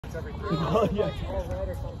once every 3 Oh, months. yeah. It's all red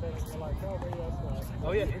or something, and you're like, oh, maybe that's not.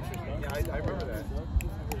 Oh, yeah, interesting. Yeah, I remember that.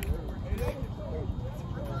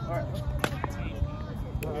 All right.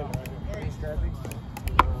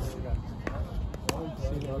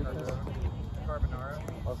 Carbonara.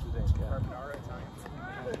 Carbonara Italian.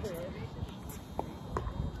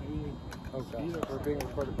 Okay. We're being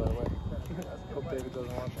recorded, by the way. Hope David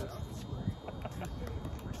doesn't watch this.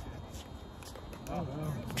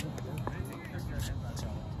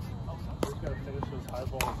 Just gotta finish those high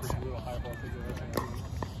balls. Those little high balls.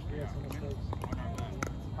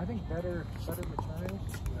 I think better returns.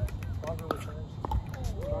 Stronger returns.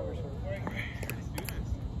 Stronger serve.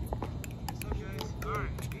 All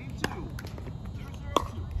right, game 2.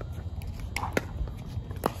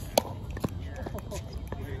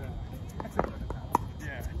 0-0-2.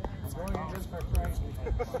 Yeah. I'm going against my friends.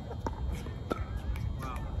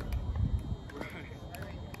 Wow.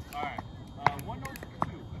 All right. 1-0-2.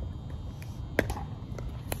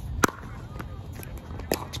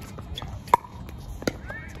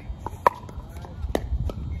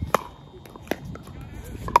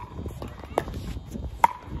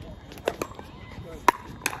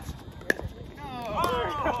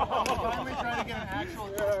 Finally trying to get an actual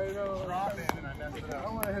drop in, and I messed it up. I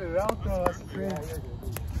don't want to hit it out though. That's the thing.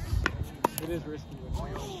 It is risky.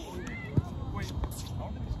 Wait, how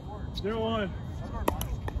did we score? 0-1.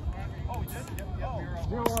 Oh, we did? Yep, we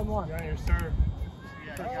were up. 0-1-1. Yeah, your serve.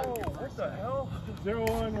 Yeah, you got What the hell?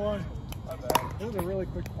 0-1-1. My bad. It was a really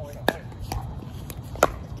quick point.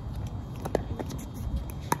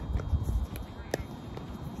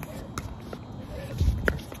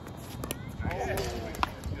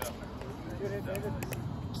 Good hit, David.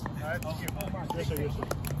 All right, I'll give one more. Yes, sir, yes, sir.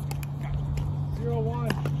 0-1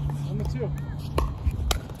 on the 2.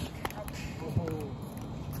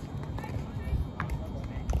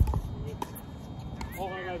 Oh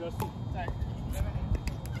my God, Dusty.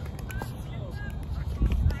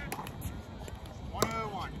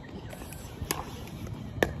 1-0-1.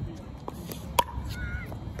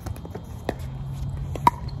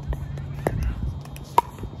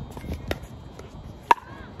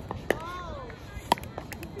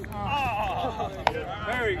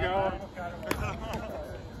 There we go.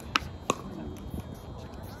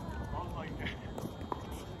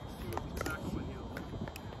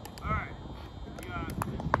 Alright, we got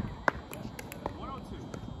 1-0-2.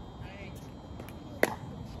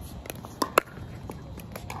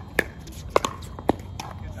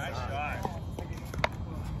 Nice shot.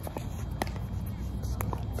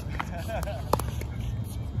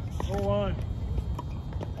 0-1.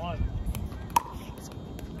 1.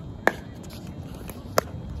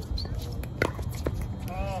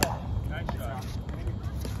 Nice shot.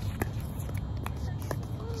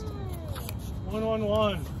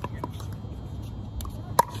 1-1-1.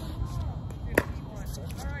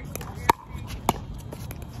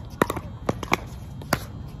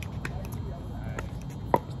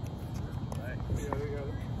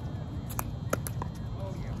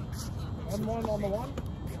 One on the 1?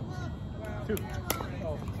 2.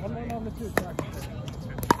 Oh, 1-1 on the 2. Correct.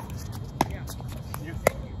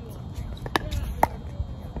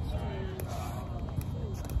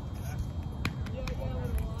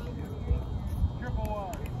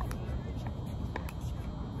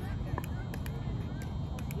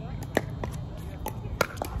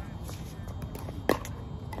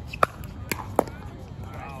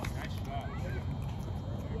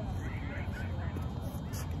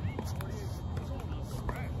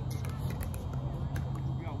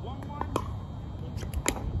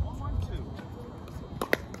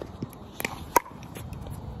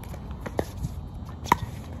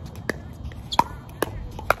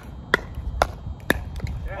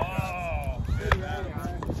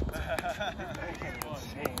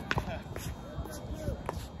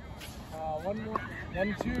 One more.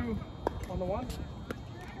 1-2 on the 1.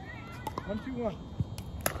 1-2-1.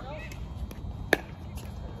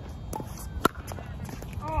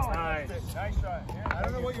 Oh, nice. Nice shot. I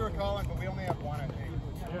don't know what you were calling, but we only have one, I think.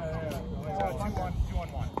 Yeah.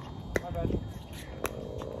 2-1-1. My bad.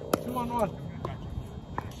 2-1-1.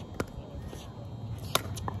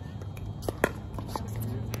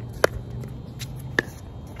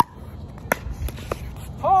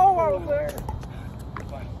 Oh, I was there.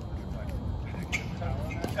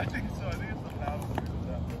 I think so. I think it's the foul.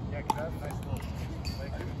 Yeah, because that's a nice little.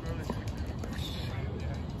 Like, it was really quick.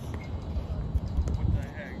 What the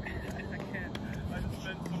heck? I can't. I just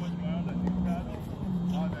spent so much money on that new paddle.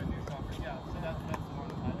 On that new soccer. Yeah, so that's the one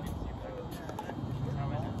I didn't see. How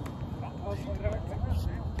am I doing?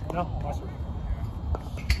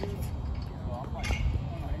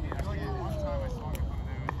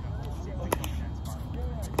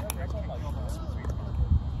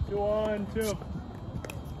 1, 2.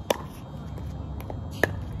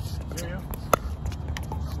 Hear you?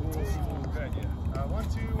 Good, yeah. 1,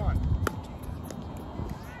 2, 1.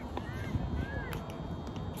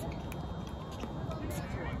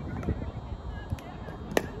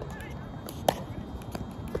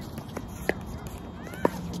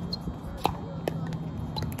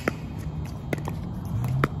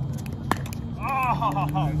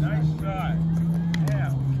 Oh, nice shot.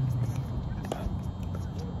 Yeah.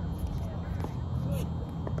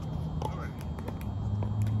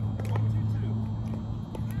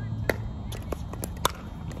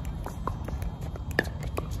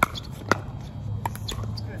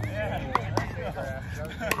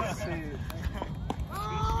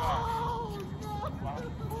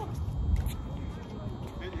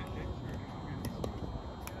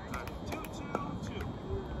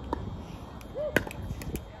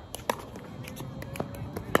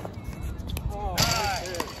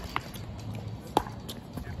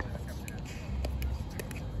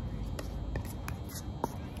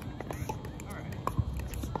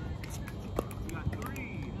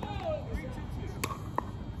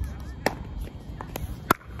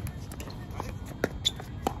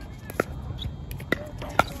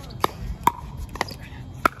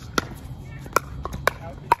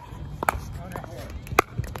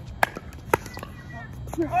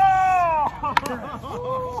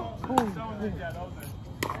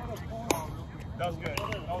 That was good.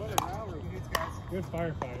 Good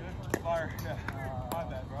firefight. Fire. Yeah. My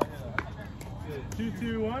bad, bro. 2,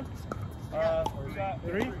 2, 1. We got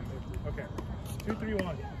 3. Okay. 2, 3,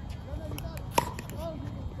 1.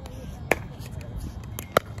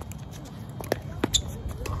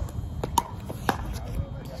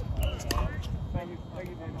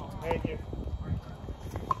 Thank you.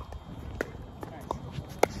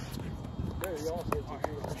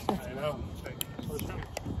 I know.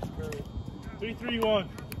 3, 3, 1.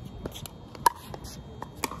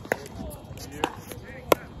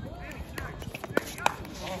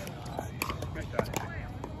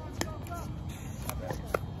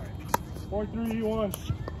 Four, 3, 1.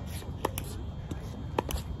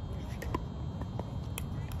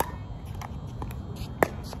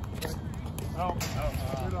 Oh.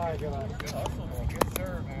 Good eye, good eye. Good hustle, man. Good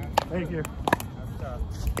serve, man. Thank you. That's tough.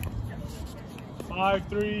 5,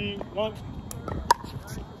 3, 1.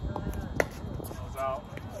 Out.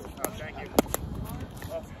 Oh, thank you.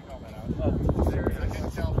 Oh, there it is. I can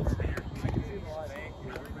tell from over here. I can see the line. Thank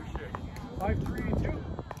you. Appreciate it. 5, 3, 2.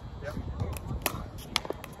 Yep.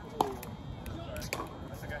 Sorry.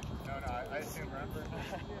 That's okay. No, I assume, remember?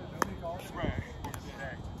 Nobody calls. Right.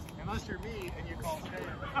 Unless you're me and you call stay.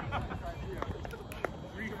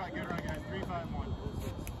 3, 5, good run, guys. 3, 5, 1.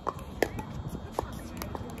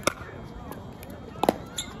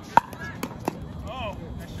 Oh,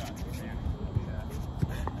 nice shot. Man.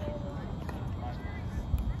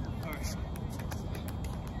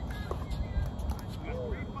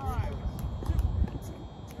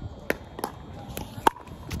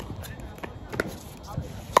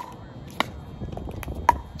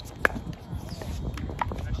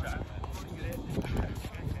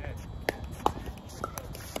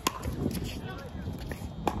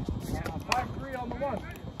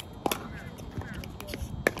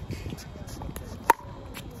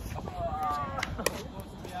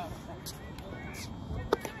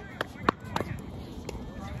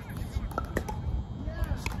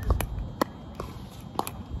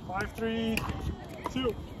 5, 3,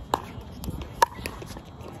 2.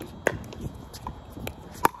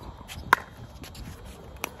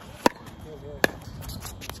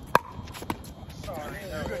 Sorry.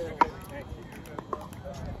 No, good. Thank you.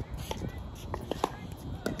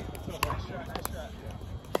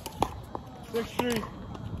 6, 3,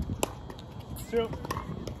 2.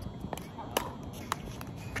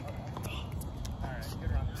 Alright,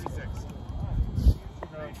 good run. 3, 6.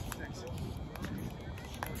 6.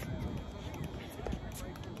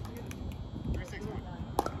 3, 6, 1.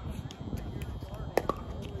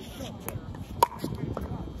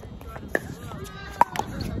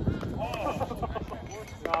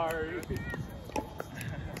 Sorry. 3,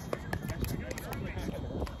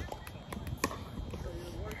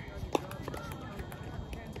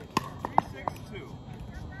 6, 2.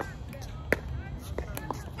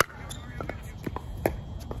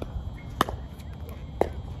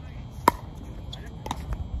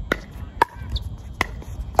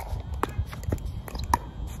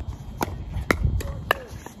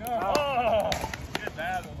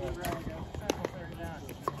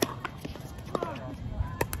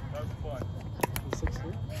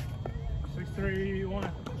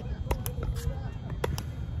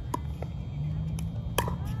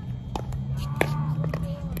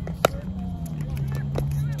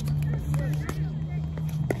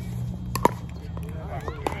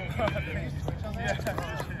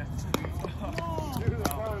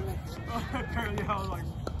 Yeah, I was like,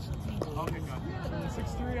 okay, good.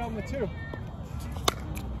 6-3 on the 2.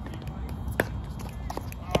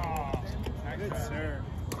 Oh, Good serve.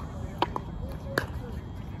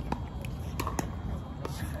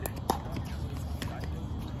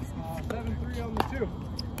 Uh, 7-3 on the 2.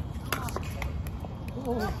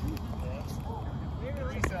 Oh.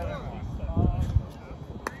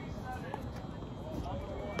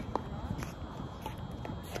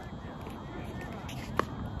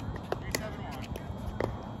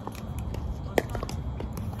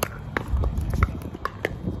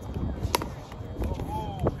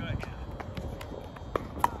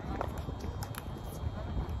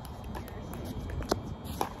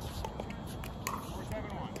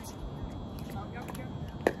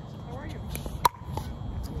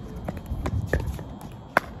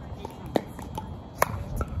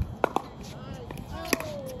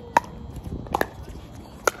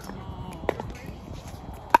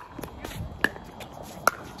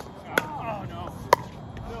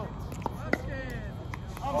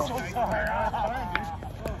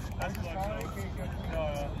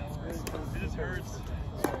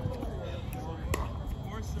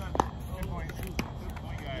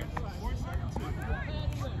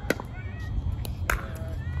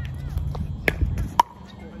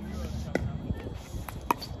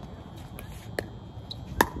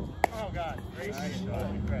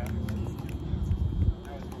 3-7-1.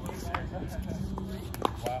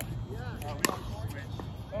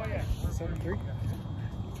 7-3?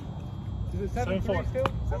 Is it 7-4 still?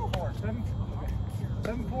 7-4.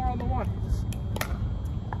 7-4 on the 1.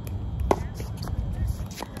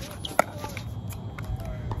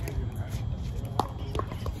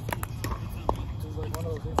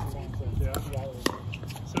 Yeah.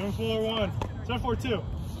 7-4-1. 7-4-2.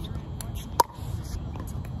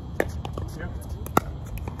 Yep.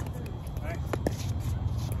 Nice.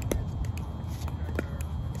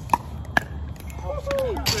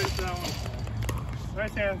 Oh, great that one.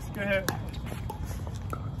 Right hands. Good hit.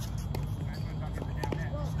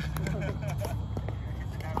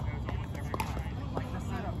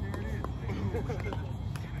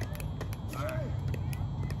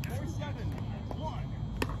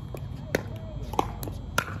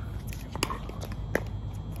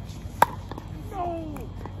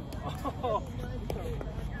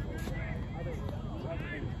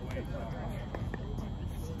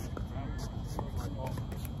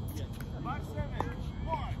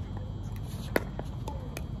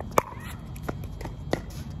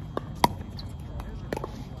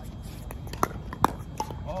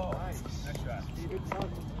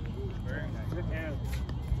 Very nice. Good hand.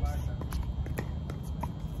 5-7-2.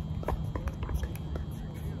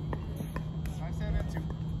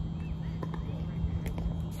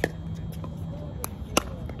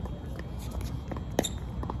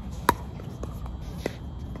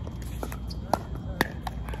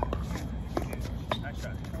 Nice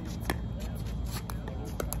shot.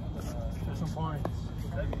 There's some points.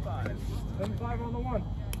 7-5. 7-5 on the 1.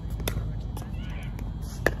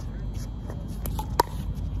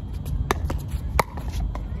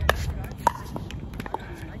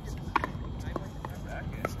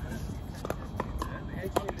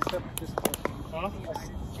 Huh?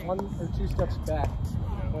 1 or 2 steps back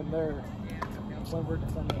when we're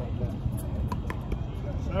defending like that.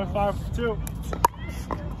 7-5-2.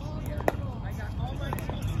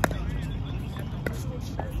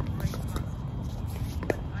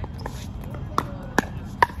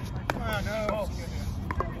 No.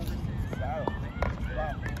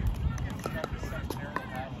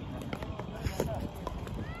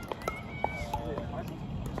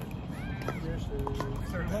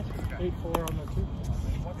 8-4 on the 2.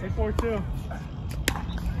 8-4-2.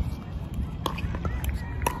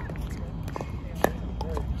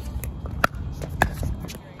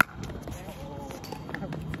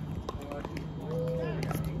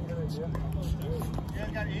 You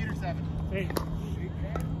guys got 8 or 7? 8.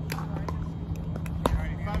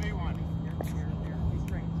 5-8-1.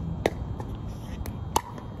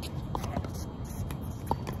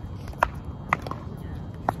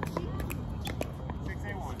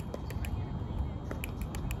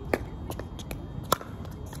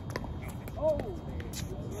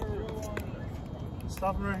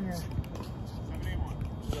 Stop him right here.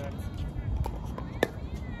 7-8-1. Yeah.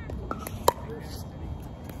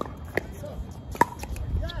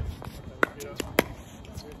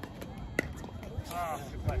 Ah,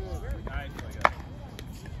 good play. Nice play, guys.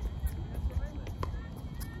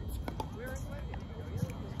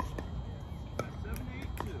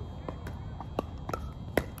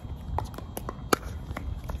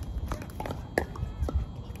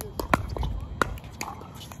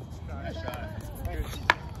 Nice shot.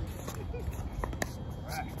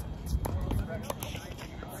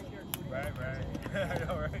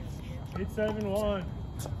 7-1.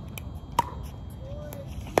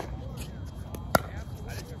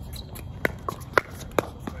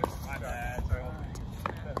 My bad. Sorry.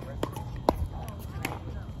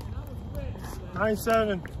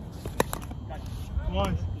 9-7.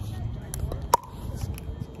 1.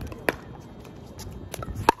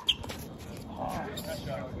 Nice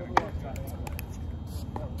shot.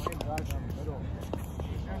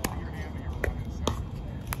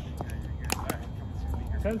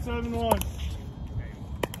 10-7-1.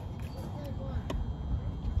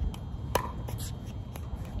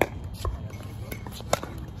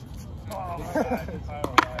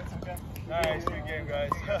 Nice, good game,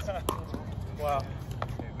 guys. Wow,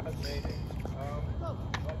 that's amazing.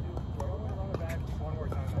 One more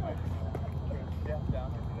time. Yeah, down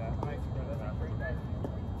into that. Nice, brother. That's pretty nice.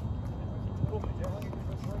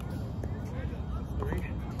 Three?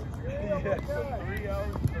 Yeah, 3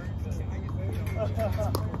 hours, 30 minutes.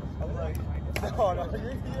 I'm like, no,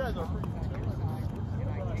 you guys are pretty.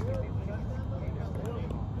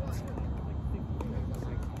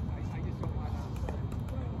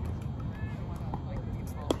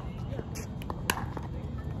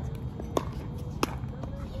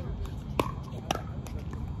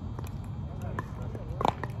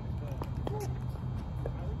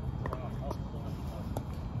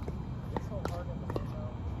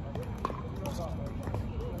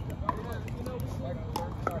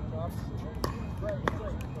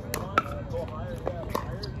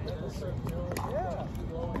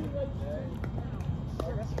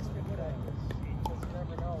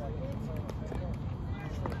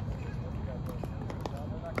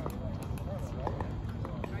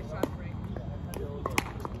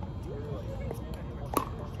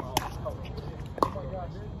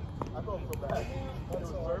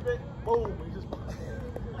 Boom, we just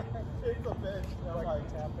hit the bench. Now I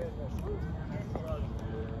tap in.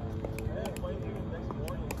 And then playing the next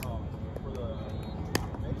morning for the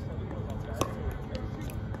next time we go on Saturday.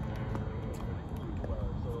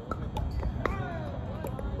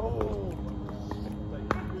 Boom. Like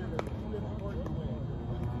you win before you win.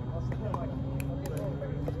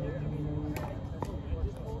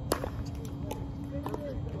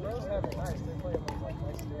 The girls have it nice. They play them like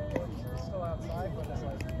nice stadiums. It's still outside, but it's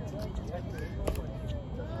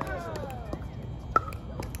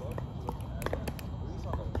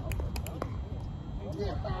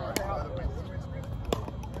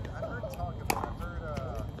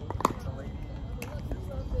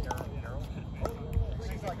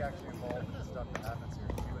like actually involved in the stuff that happens here.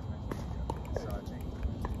 She was mentioning it. So I think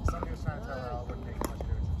somebody was trying to tell her I wouldn't take too much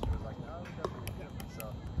difference, and she was like, no, we definitely do. So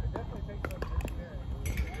it definitely takes some engineering.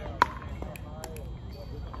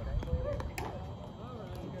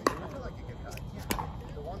 I feel like you get that.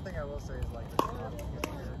 The one thing I will say is like this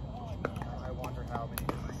here, I wonder how many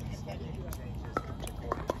degrees changes the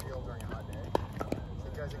court feel during a hot day.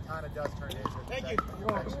 Because it kind of does turn into a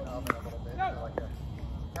convection oven a little bit. Like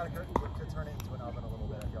kind of could turn it into an oven a little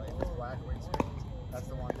bit. I feel like if it's black wind screens, that's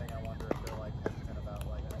the one thing I wonder if they're like hesitant about,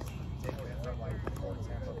 like taking it from like, for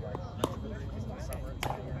example, like 100 degrees in the summer to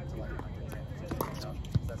like 110 degrees, you know, so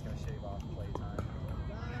that's going to shave off.